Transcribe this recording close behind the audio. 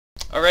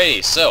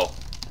Alrighty, so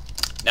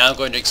now I'm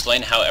going to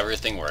explain how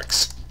everything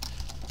works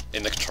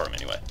in the control room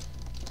anyway.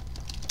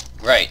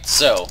 Right,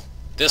 so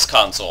this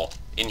console,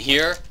 in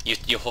here,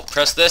 you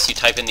press this, you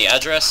type in the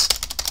address,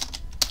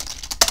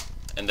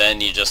 and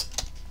then you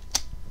just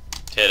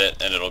hit it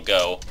and it'll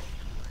go.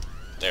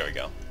 There we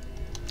go.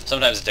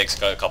 Sometimes it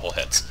takes a couple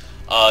hits.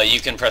 You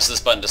can press this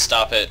button to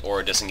stop it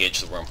or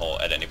disengage the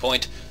wormhole at any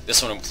point.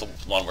 This one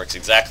works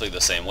exactly the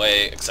same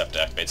way, except it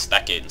activates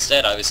that gate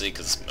instead, obviously,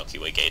 because it's Milky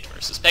Way gate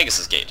versus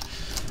Pegasus gate.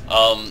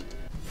 Let me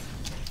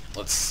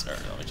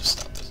just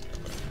stop this real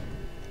quick.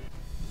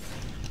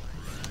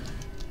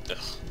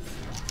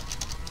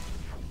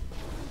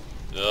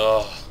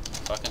 Ugh,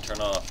 fucking turn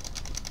off.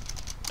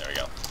 There we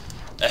go.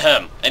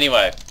 Ahem.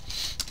 Anyway,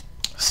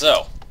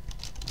 so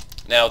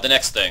now the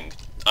next thing.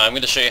 I'm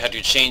going to show you how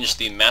to change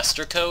the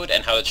master code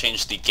and how to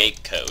change the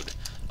gate code,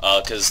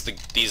 because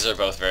these are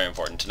both very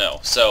important to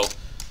know. So,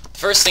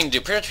 first thing to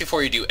do, pretty much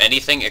before you do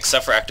anything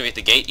except for activate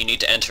the gate, you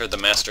need to enter the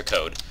master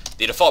code.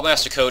 The default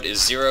master code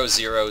is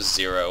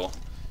 00000.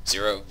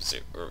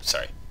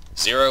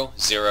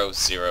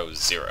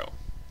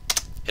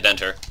 Hit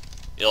enter.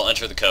 It'll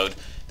enter the code.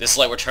 This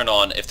light will turn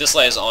on. If this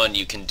light is on,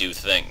 you can do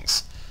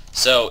things.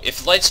 So, if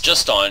the light's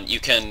just on, you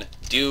can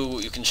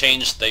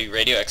change the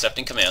radio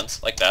accepting commands,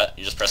 like that.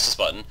 You just press this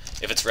button.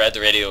 If it's red,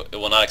 it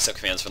will not accept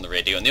commands from the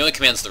radio. And the only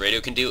commands the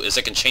radio can do is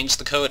it can change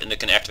the code and it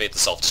can activate the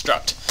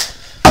self-destruct.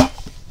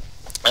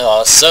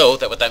 So,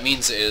 what that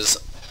means is,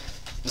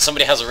 if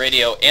somebody has a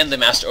radio and the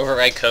master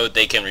override code,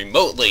 they can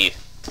remotely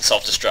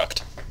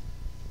self-destruct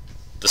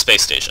the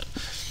space station.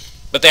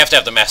 But they have to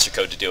have the master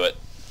code to do it,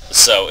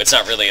 so it's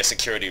not really a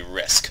security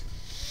risk,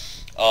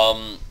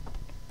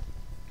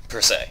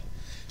 per se.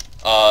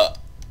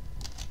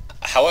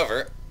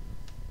 However,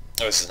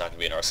 this is not going to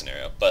be in our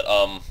scenario, but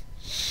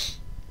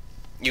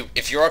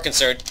if you are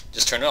concerned,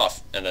 just turn it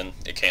off, and then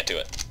it can't do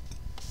it.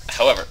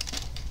 However,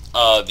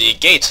 the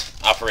gate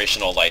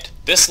operational light,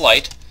 this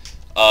light,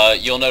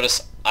 you'll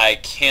notice I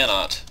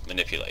cannot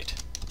manipulate.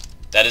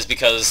 That is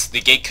because the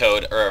gate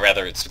code, or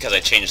rather, it's because I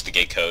changed the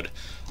gate code,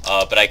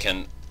 but I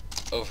can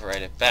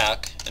override it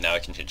back, and now I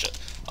can change it.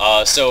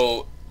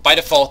 So, by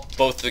default,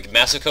 both the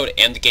master code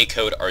and the gate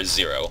code are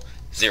 0,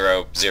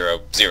 0,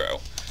 0, 0.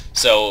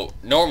 So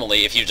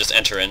normally, if you just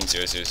enter in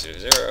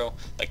 0000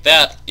 like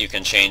that, you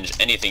can change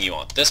anything you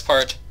want. This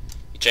part,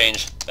 you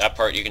change. That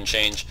part, you can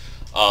change.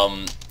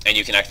 And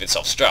you can activate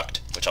self-destruct,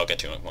 which I'll get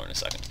to more in a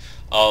second.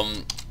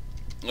 However,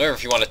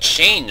 if you want to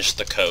change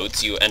the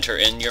codes, you enter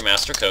in your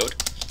master code,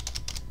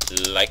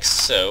 like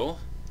so.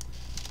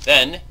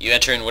 Then, you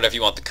enter in whatever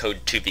you want the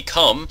code to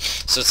become.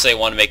 So let's say I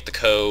want to make the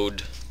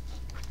code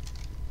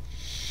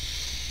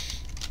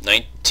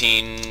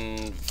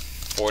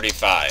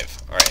 1945.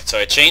 Alright, so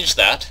I changed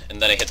that,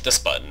 and then I hit this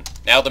button.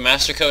 Now the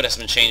master code has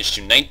been changed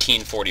to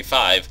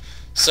 1945,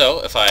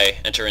 so if I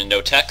enter in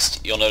no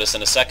text, you'll notice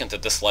in a second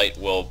that this light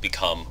will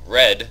become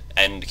red,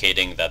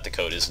 indicating that the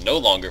code is no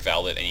longer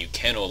valid and you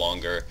can no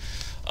longer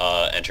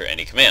enter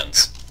any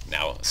commands.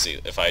 Now, let's see,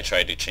 if I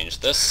try to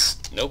change this,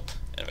 nope.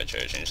 And if I try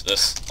to change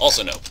this,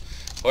 also nope.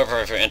 However,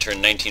 if I enter in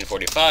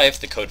 1945,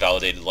 the code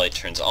validated light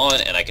turns on,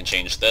 and I can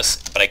change this,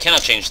 but I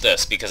cannot change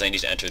this because I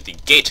need to enter the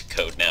gate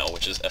code now,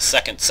 which is a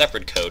second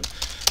separate code,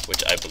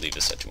 which I believe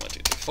is set to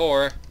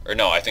 1234. Or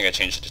no, I think I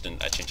changed it,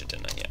 didn't I?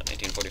 Yeah,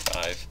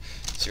 1945,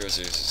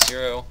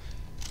 000,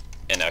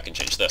 and now I can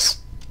change this.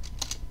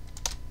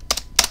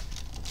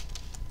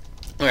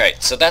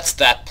 Alright, so that's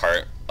that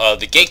part.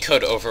 The gate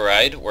code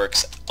override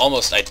works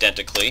almost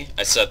identically.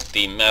 I set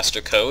the master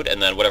code,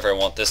 and then whatever I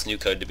want this new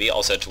code to be,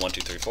 I'll set it to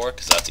 1234,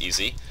 because that's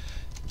easy.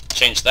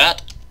 Change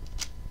that.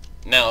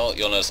 Now,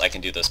 you'll notice I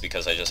can do this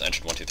because I just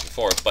entered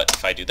 1234, but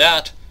if I do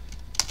that,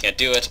 can't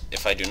do it.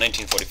 If I do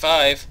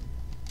 1945,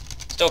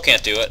 still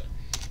can't do it.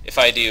 If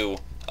I do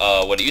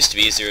what it used to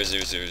be,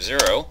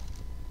 0000,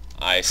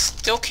 I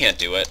still can't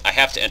do it. I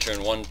have to enter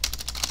in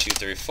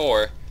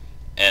 1234,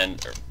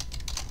 and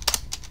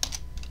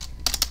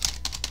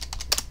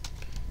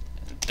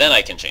then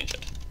I can change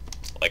it,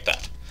 like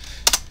that.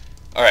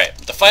 Alright,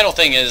 the final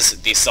thing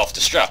is the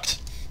self-destruct.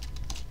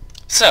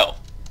 So,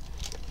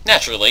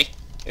 naturally,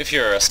 if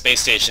your space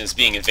station is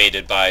being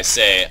invaded by,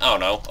 say, I don't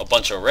know, a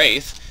bunch of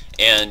Wraith,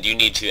 and you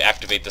need to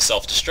activate the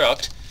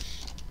self-destruct,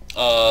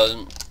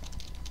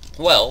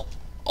 well,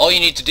 all you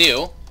need to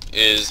do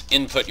is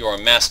input your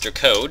master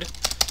code,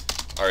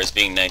 ours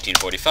being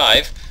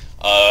 1945,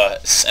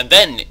 and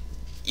then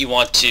you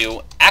want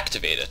to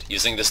activate it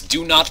using this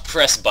do not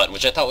press button,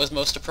 which I thought was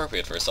most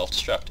appropriate for a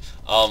self-destruct.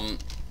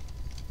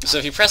 So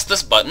if you press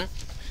this button,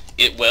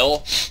 it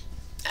will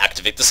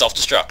activate the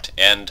self-destruct,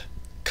 and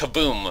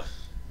kaboom.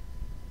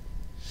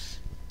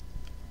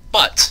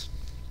 But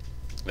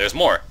there's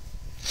more.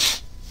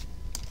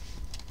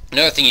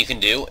 Another thing you can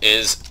do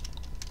is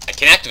I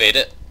can activate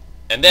it,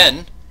 and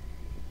then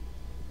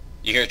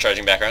you hear a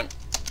charging background.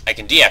 I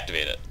can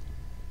deactivate it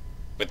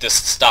with this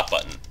stop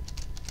button.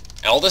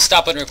 And all this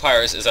stop button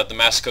requires is that the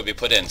master code be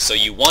put in. So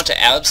you want to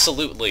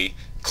absolutely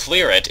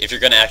clear it if you're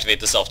going to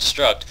activate the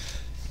self-destruct,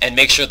 and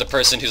make sure the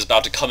person who's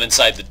about to come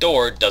inside the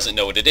door doesn't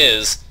know what it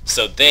is,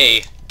 so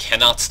they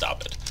cannot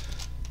stop it.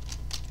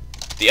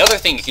 The other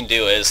thing you can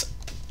do is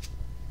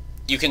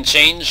you can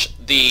change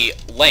the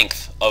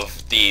length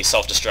of the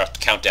self-destruct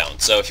countdown.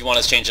 So if you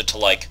want to change it to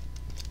like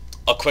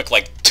a quick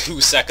like 2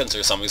 seconds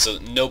or something so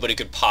nobody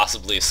could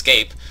possibly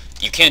escape,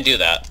 you can do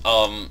that,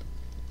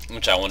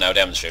 which I will now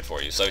demonstrate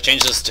for you. So I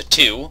change this to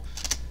 2,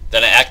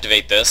 then I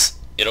activate this,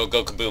 it'll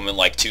go kaboom in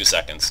like 2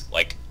 seconds.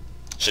 Like,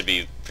 should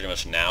be pretty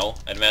much now,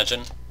 I'd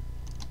imagine.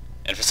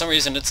 And for some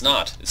reason it's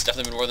not. It's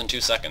definitely been more than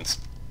 2 seconds.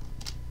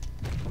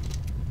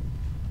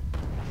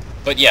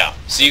 But yeah,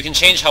 so you can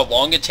change how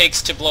long it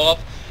takes to blow up,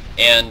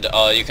 and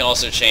you can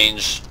also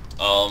change,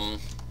 what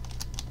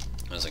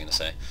was I going to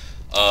say?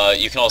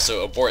 You can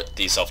also abort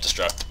the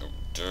self-destruct.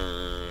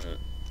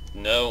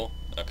 No?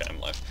 Okay, I'm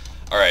live.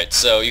 Alright,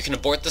 so you can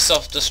abort the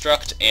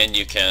self-destruct, and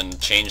you can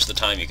change the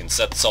time, you can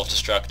set the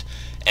self-destruct,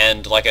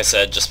 and like I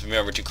said, just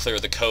remember to clear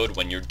the code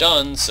when you're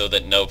done so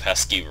that no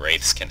pesky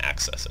wraiths can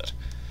access it.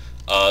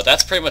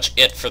 That's pretty much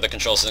it for the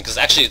control system, because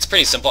actually it's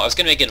pretty simple. I was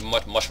going to make it a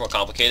much more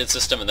complicated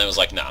system, and then I was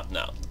like, no,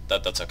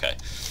 that's okay.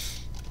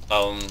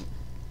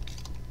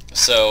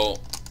 So,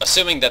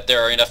 assuming that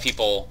there are enough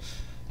people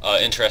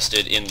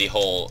interested in the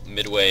whole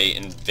Midway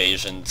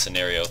invasion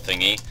scenario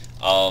thingy,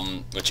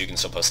 which you can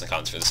still post in the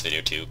comments for this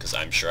video too, because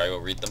I'm sure I will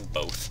read them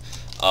both,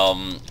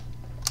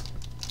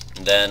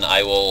 then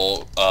I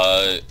will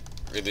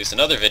release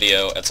another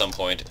video at some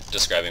point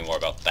describing more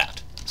about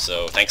that.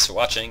 So, thanks for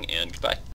watching, and goodbye.